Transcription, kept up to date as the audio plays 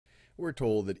We're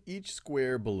told that each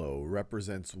square below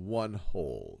represents one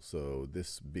whole. So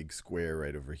this big square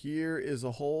right over here is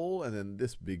a whole, and then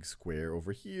this big square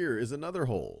over here is another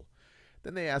whole.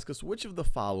 Then they ask us, which of the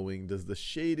following does the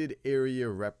shaded area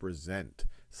represent?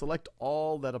 Select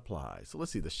all that apply. So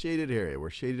let's see, the shaded area, we're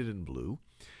shaded in blue.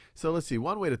 So let's see,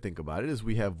 one way to think about it is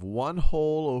we have one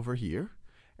whole over here,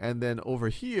 and then over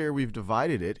here we've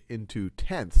divided it into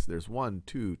tenths. There's 1,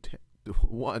 2,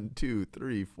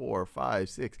 3, 4, 5,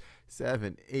 6,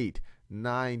 7, 8,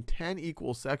 9, 10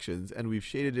 equal sections, and we've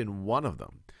shaded in one of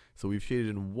them. So we've shaded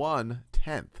in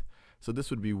 1/10. So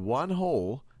this would be one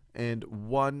whole and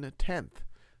 1/10.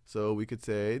 So we could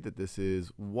say that this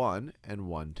is 1 and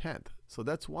 1/10. So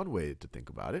that's one way to think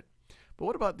about it. But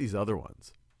what about these other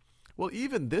ones? Well,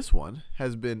 even this one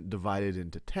has been divided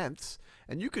into tenths,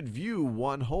 and you could view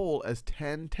one whole as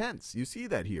 10 tenths. You see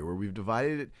that here, where we've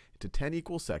divided it into 10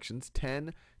 equal sections,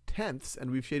 10 tenths,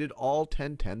 and we've shaded all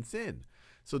 10 tenths in.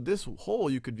 So this whole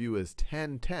you could view as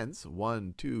 10 tenths,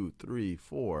 1, 2, 3,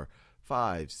 4,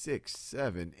 5, 6,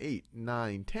 7, 8,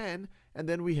 9, 10, and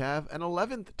then we have an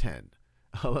 11th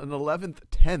an 11th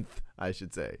tenth, I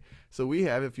should say. So we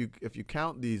have, if you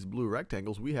count these blue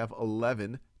rectangles, we have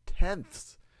 11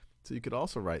 tenths. So you could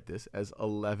also write this as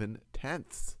 11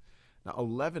 tenths. Now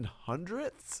 11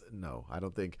 hundredths? No, I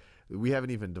don't think. We haven't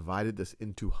even divided this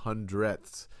into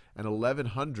hundredths. And 11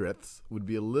 hundredths would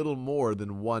be a little more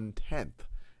than 1/10.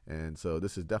 And so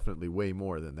this is definitely way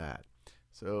more than that.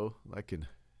 So I can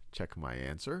check my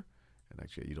answer. And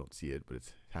actually you don't see it, but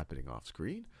it's happening off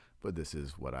screen. But this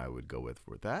is what I would go with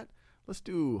for that. Let's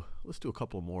do a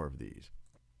couple more of these.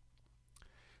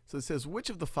 So it says, which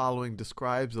of the following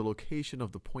describes the location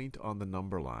of the point on the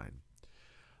number line?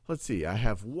 Let's see, I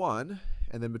have 1,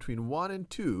 and then between 1 and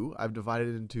 2, I've divided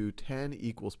it into 10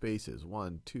 equal spaces.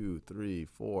 1, 2, 3,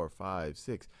 4, 5,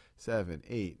 6, 7,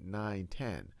 8, 9,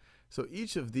 10. So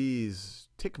each of these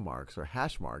tick marks or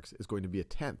hash marks is going to be a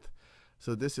tenth.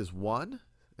 So this is 1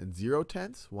 and 0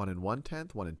 tenths, 1 and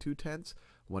 1/10, 1 and 2 tenths,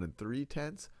 1 and 3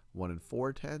 tenths, 1 and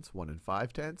 4 tenths, 1 and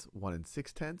 5 tenths, 1 and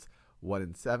 6 tenths, 1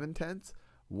 and 7 tenths,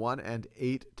 1 and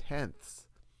 8 tenths.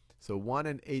 So 1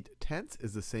 and 8 tenths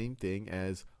is the same thing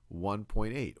as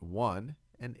 1.8, 1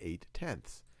 and 8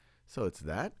 tenths. So it's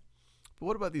that. But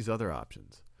what about these other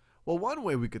options? Well, one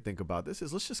way we could think about this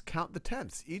is let's just count the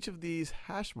tenths. Each of these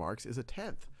hash marks is a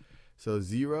tenth. So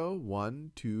 0,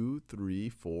 1, 2, 3,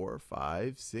 4,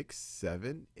 5, 6,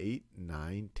 7, 8,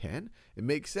 9, 10. It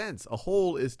makes sense. A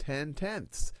whole is 10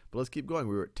 tenths. But let's keep going.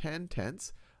 We were at 10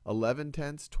 tenths, 11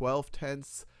 tenths, 12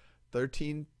 tenths,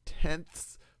 13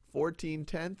 tenths, 14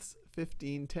 tenths,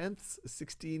 15 tenths,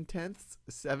 16 tenths,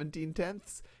 17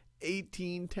 tenths,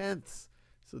 18 tenths.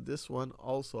 So this one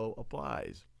also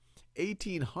applies.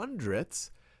 18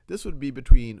 hundredths, this would be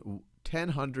between 10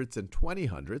 hundredths and 20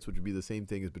 hundredths, which would be the same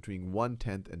thing as between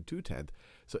 1/10 and 2/10.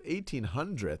 So 18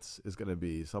 hundredths is going to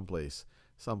be someplace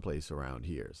around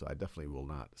here. So I definitely will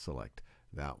not select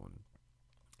that one.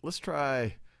 Let's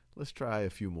try a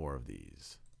few more of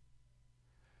these.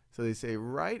 So they say,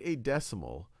 write a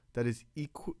decimal that is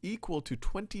equal to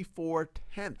 24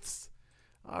 tenths.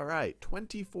 All right,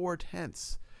 24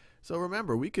 tenths. So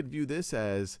remember, we could view this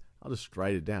as, I'll just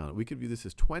write it down. We could view this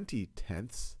as 20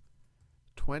 tenths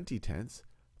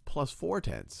plus 4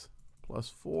 tenths, plus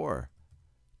 4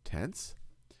 tenths.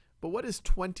 But what is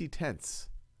 20 tenths?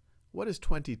 What is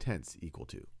 20 tenths equal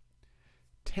to?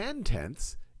 10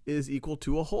 tenths is equal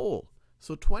to a whole.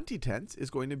 So 20 tenths is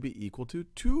going to be equal to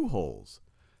 2 wholes.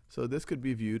 So this could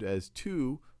be viewed as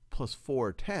 2 plus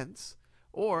 4 tenths,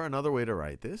 or another way to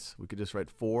write this, we could just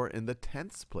write 4 in the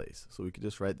tenths place. So we could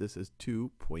just write this as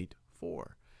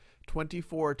 2.4.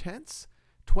 24 tenths,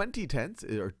 20 tenths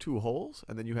are 2 wholes,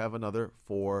 and then you have another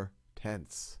 4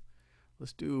 tenths.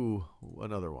 Let's do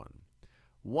another one.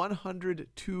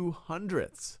 102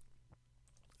 hundredths.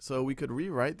 So we could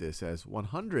rewrite this as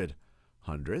 100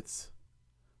 hundredths,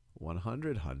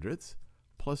 100 hundredths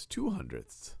plus 2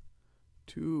 hundredths.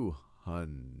 2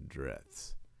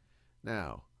 hundredths.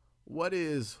 Now, what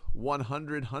is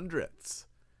 100 hundredths?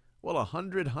 Well,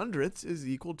 100 hundredths is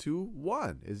equal to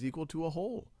 1, is equal to a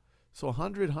whole. So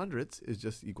 100 hundredths is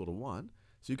just equal to 1.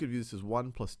 So you could view this as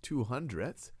 1 plus 2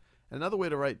 hundredths. Another way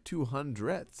to write 2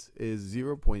 hundredths is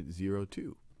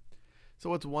 0.02. So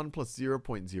what's 1 plus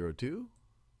 0.02?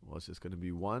 Well, it's just going to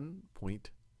be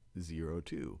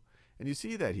 1.02. And you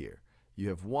see that here. You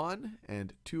have 1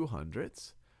 and 2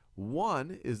 hundredths.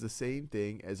 1 is the same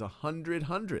thing as 100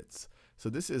 hundredths. So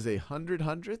this is 100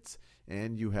 hundredths,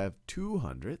 and you have 2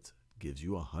 hundredths, gives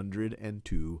you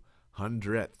 102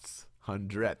 hundredths.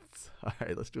 All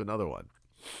right, let's do another one.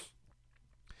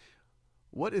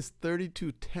 What is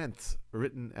 32 tenths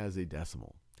written as a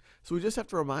decimal? So we just have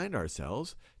to remind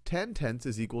ourselves 10 tenths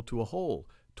is equal to a whole.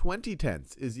 20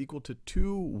 tenths is equal to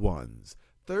 2 ones.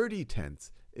 30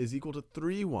 tenths is equal to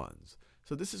 3 ones.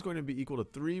 So this is going to be equal to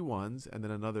 3 ones and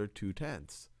then another 2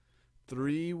 tenths.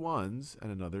 3 ones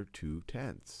and another 2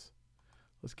 tenths.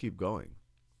 Let's keep going.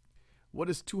 What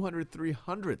is 203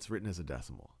 hundredths written as a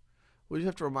decimal? We just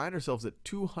have to remind ourselves that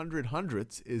 200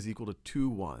 hundredths is equal to 2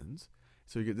 ones.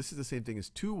 So you get, this is the same thing as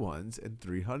 2 ones and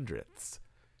 3 hundredths.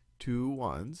 2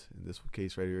 ones, in this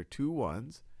case right here, 2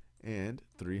 ones and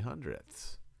 3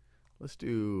 hundredths. Let's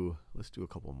do a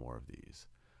couple more of these.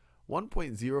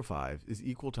 1.05 is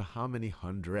equal to how many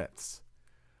hundredths?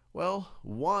 Well,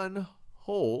 1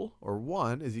 whole, or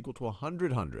 1, is equal to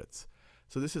 100 hundredths.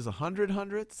 So this is 100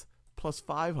 hundredths plus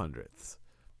 5 hundredths,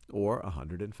 or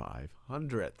 105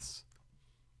 hundredths.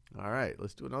 All right,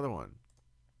 let's do another one.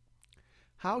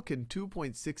 How can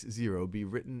 2.60 be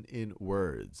written in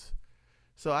words?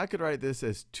 So I could write this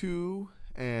as 2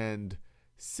 and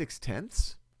 6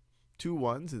 tenths, 2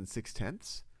 ones and 6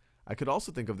 tenths. I could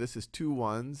also think of this as 2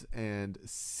 ones and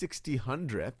 60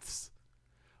 hundredths.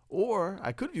 Or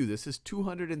I could view this as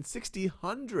 260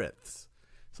 hundredths.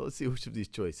 So let's see which of these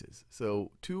choices.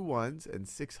 So 2 ones and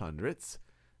 6 hundredths.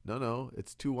 No,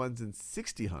 it's 2 ones and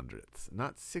 60 hundredths,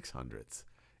 not 6 hundredths.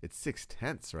 It's 6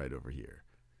 tenths right over here.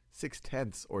 6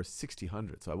 tenths or 60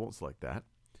 hundredths. So I won't select that.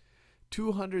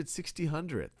 260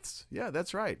 hundredths. Yeah,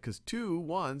 that's right, because 2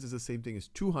 ones is the same thing as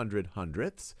 200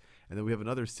 hundredths. And then we have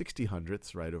another 60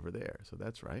 hundredths right over there. So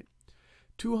that's right.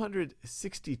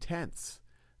 260 tenths.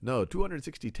 No,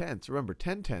 260 tenths. Remember,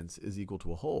 10 tenths is equal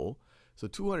to a whole. So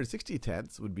 260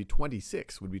 tenths would be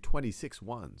 26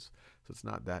 ones. So it's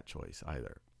not that choice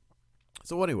either.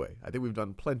 So anyway, I think we've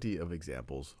done plenty of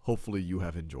examples. Hopefully you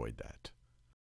have enjoyed that.